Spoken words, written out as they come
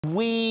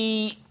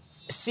We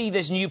see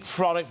this new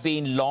product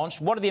being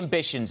launched. What are the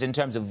ambitions in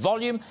terms of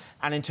volume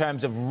and in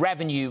terms of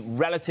revenue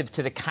relative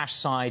to the cash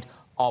side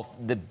of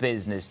the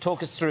business?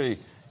 Talk us through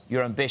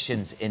your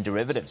ambitions in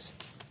derivatives.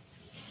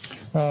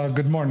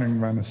 Good morning,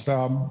 Manus.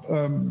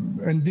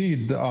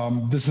 Indeed,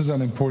 this is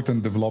an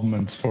important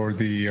development for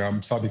the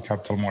Saudi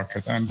capital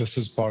market, and this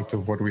is part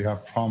of what we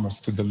have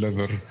promised to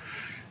deliver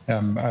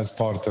as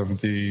part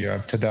of the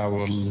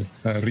Tadawul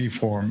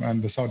reform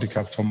and the Saudi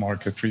capital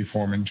market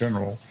reform in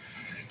general.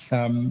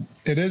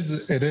 It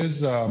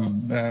is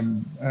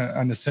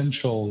an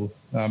essential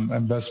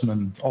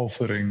investment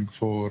offering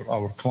for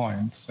our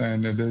clients,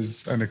 and it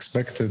is an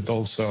expected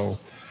also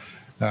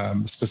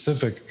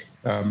specific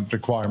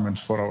requirement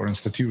for our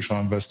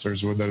institutional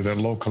investors, whether they're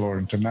local or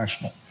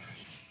international.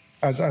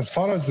 As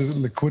far as the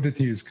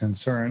liquidity is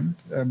concerned,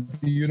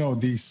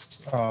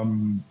 these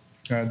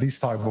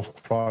type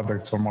of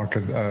products or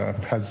market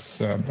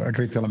has a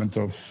great element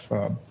of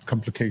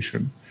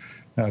complication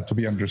to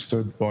be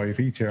understood by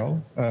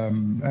retail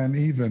and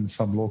even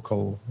some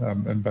local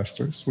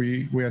investors.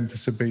 We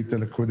anticipate the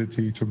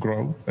liquidity to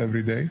grow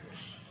every day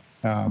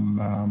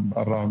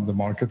around the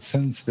market,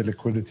 since the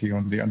liquidity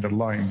on the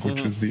underlying,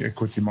 which is the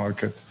equity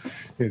market,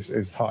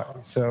 is high.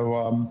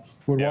 So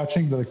we're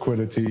watching the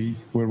liquidity.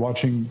 We're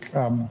watching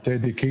the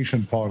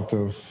education part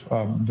of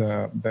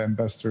the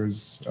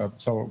investors,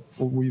 so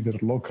either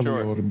locally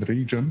or in the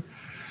region.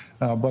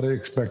 But I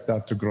expect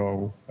that to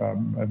grow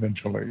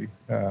eventually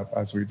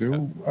as we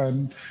do.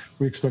 And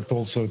we expect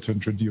also to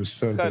introduce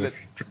further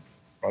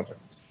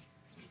projects.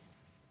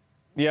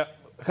 Yeah.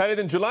 Khalid,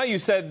 in July, you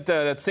said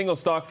that single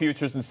stock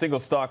futures and single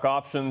stock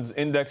options,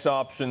 index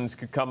options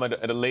could come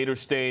at a later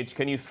stage.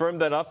 Can you firm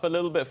that up a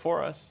little bit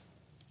for us?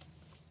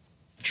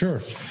 Sure.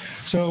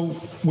 So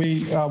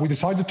we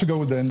decided to go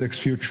with the index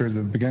futures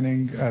at the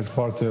beginning as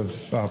part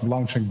of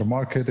launching the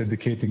market,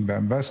 educating the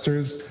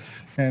investors,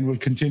 and we'll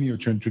continue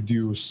to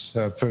introduce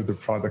further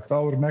product.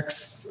 Our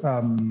next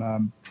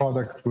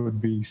product would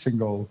be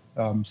single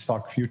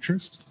stock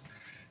futures.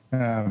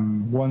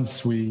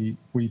 Once we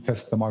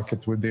test the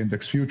market with the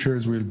index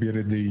futures, we'll be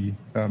ready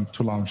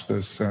to launch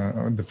this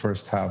in the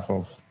first half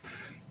of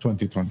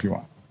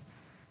 2021.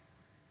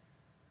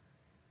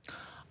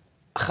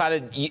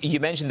 Khalid, you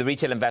mentioned the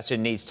retail investor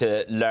needs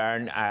to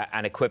learn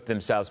and equip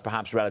themselves,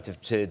 perhaps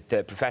relative to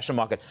the professional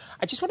market.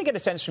 I just want to get a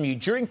sense from you.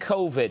 During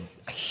COVID,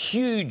 a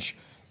huge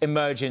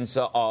emergence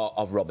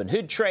of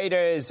Robinhood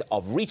traders,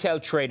 of retail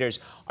traders.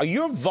 Are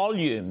your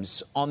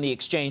volumes on the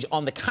exchange,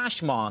 on the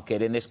cash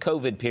market in this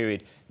COVID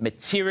period,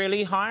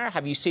 materially higher?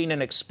 Have you seen an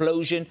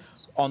explosion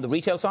on the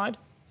retail side?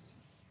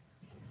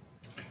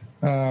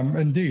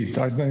 Indeed.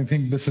 I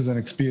think this is an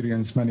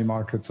experience many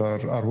markets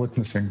are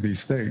witnessing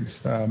these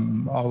days.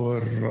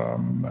 Our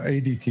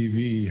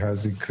ADTV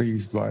has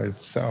increased by,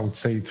 I would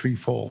say,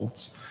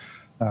 threefold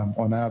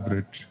on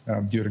average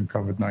during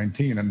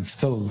COVID-19, and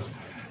still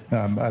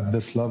at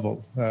this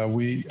level.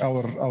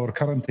 Our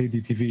current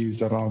ADTV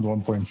is around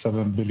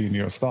 $1.7 billion,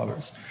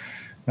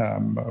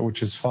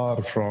 which is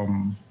far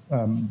from,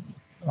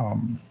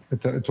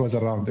 it was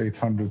around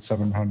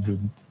 700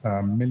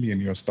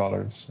 million US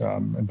dollars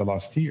in the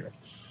last year.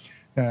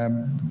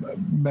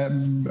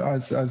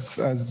 As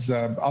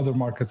other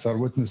markets are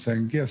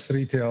witnessing, yes,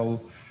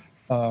 retail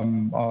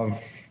are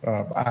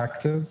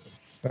active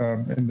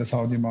in the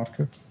Saudi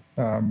market.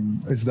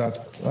 Is that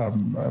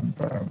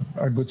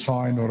a good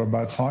sign or a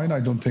bad sign? I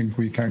don't think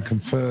we can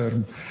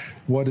confirm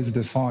what is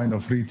the sign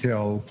of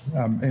retail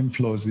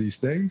inflows these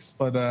days,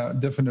 but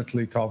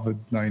definitely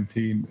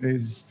COVID-19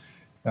 is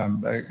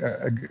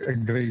a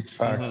great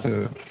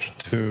factor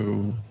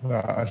to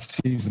a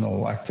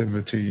seasonal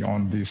activity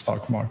on the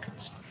stock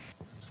markets.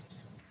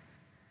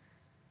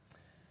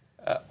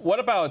 What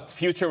about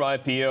future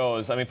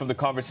IPOs? I mean, from the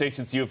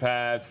conversations you've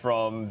had,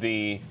 from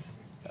the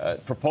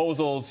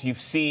proposals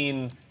you've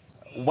seen,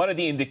 what are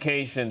the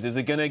indications? Is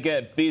it going to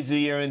get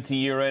busier into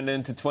year-end,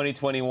 into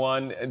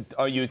 2021?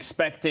 Are you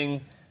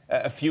expecting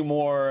a few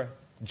more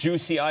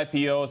juicy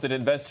IPOs that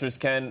investors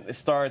can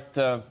start,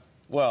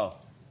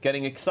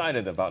 getting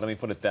excited about? Let me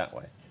put it that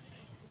way.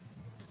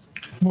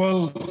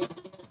 Well,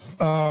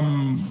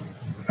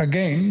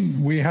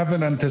 again, we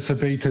haven't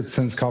anticipated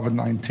since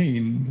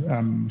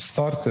COVID-19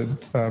 started.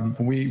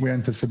 We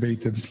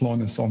anticipated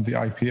slowness on the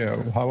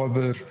IPO.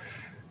 However,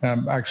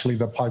 actually,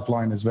 the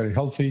pipeline is very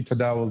healthy.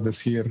 Tadawul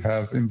this year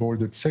have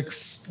onboarded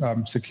 6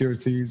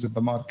 securities in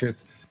the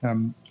market.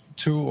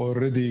 2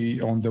 already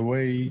on the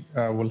way.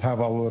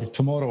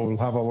 Tomorrow we'll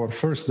have our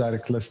first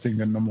direct listing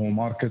in the MO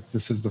market.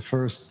 This is the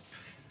first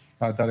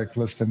direct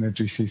list in the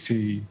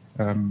GCC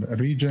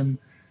region.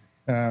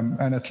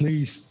 And at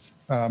least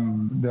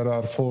there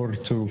are 4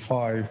 to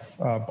 5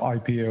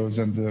 IPOs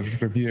under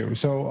review.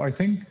 So I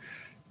think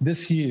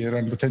this year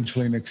and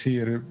potentially next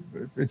year,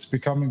 it's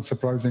becoming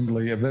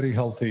surprisingly a very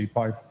healthy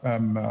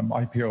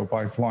IPO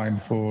pipeline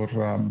for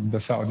the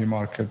Saudi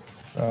market,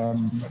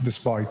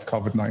 despite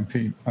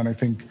COVID-19. And I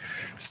think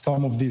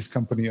some of these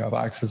companies are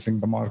accessing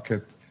the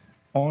market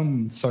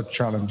on such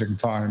challenging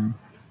time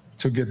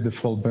to get the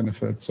full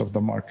benefits of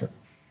the market.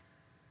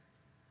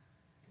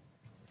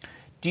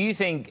 Do you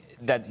think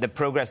that the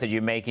progress that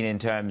you're making in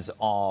terms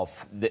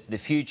of the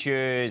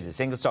futures, the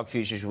single stock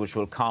futures, which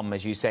will come,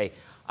 as you say,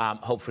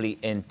 hopefully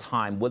in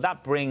time, will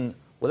that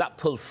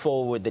pull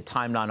forward the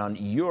timeline on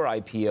your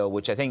IPO,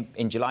 which I think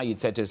in July you'd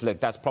said to us, look,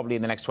 that's probably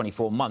in the next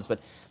 24 months. But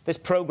this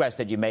progress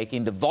that you're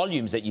making, the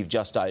volumes that you've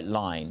just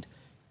outlined,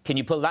 can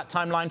you pull that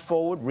timeline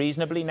forward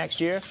reasonably next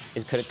year?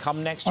 Could it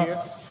come next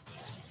year?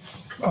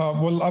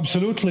 Well,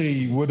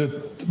 absolutely. Would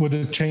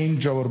it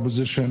change our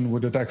position?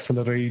 Would it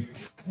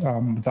accelerate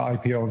the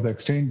IPO of the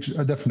exchange?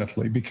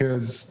 Definitely,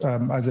 because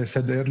as I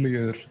said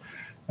earlier,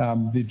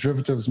 the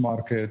derivatives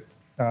market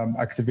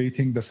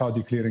activating the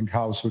Saudi clearing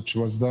house, which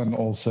was done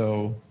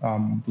also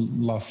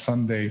last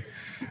Sunday,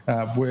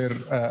 were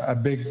a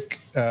big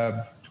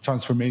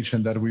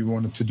transformation that we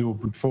wanted to do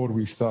before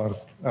we start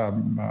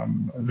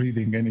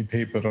reading any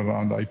paper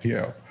around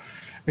IPO.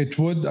 It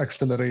would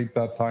accelerate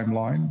that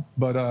timeline,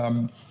 but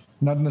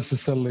not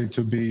necessarily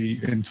to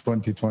be in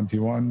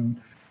 2021.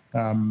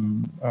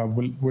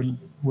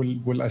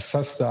 We'll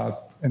assess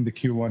that in the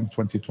Q1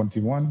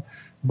 2021,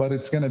 but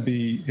it's going to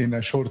be in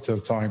a shorter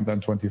time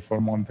than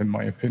 24 months, in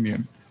my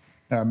opinion,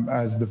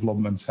 as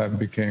developments have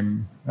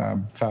become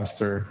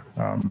faster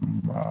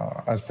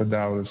as the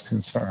Dow is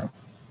concerned.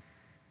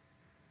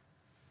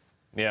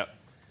 Yeah.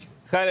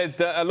 Khalid,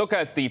 a look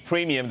at the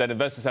premium that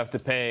investors have to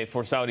pay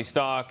for Saudi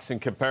stocks in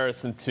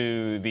comparison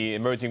to the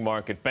emerging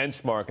market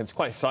benchmark. It's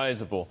quite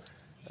sizable.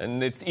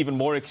 And it's even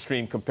more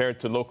extreme compared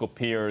to local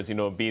peers,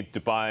 be it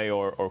Dubai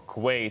or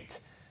Kuwait.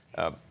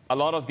 A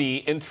lot of the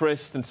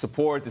interest and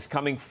support is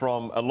coming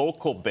from a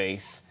local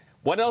base.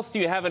 What else do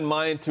you have in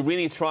mind to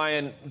really try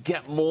and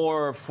get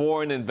more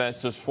foreign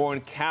investors,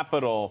 foreign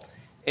capital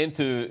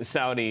into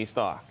Saudi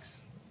stocks?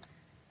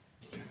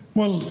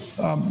 Well,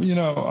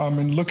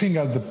 looking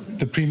at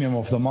the premium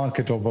of the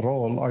market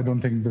overall, I don't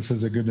think this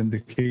is a good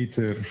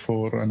indicator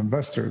for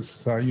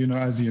investors.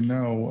 As you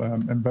know,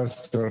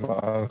 investors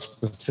are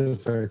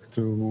specific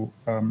to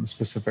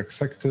specific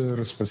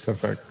sector,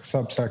 specific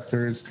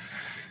subsectors.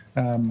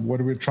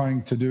 What we're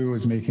trying to do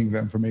is making the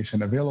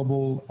information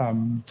available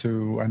and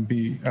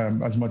be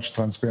as much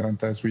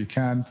transparent as we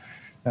can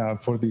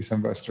for these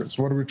investors.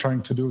 What we're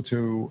trying to do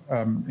to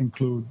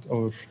include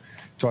or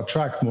to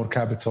attract more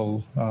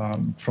capital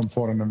from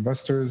foreign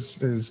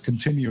investors is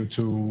continue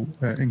to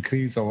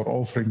increase our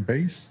offering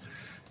base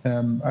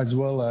as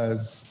well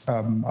as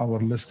our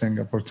listing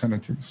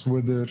opportunities,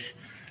 whether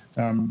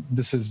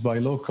this is by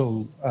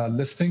local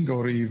listing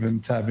or even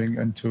tapping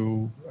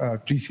into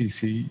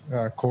GCC,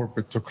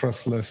 corporate to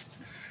cross list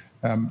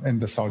in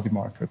the Saudi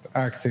market,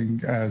 acting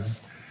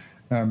as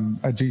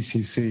a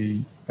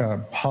GCC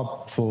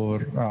hub for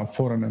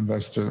foreign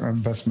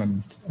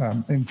investment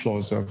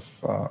inflows of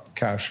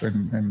cash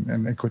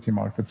in equity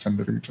markets in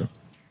the region.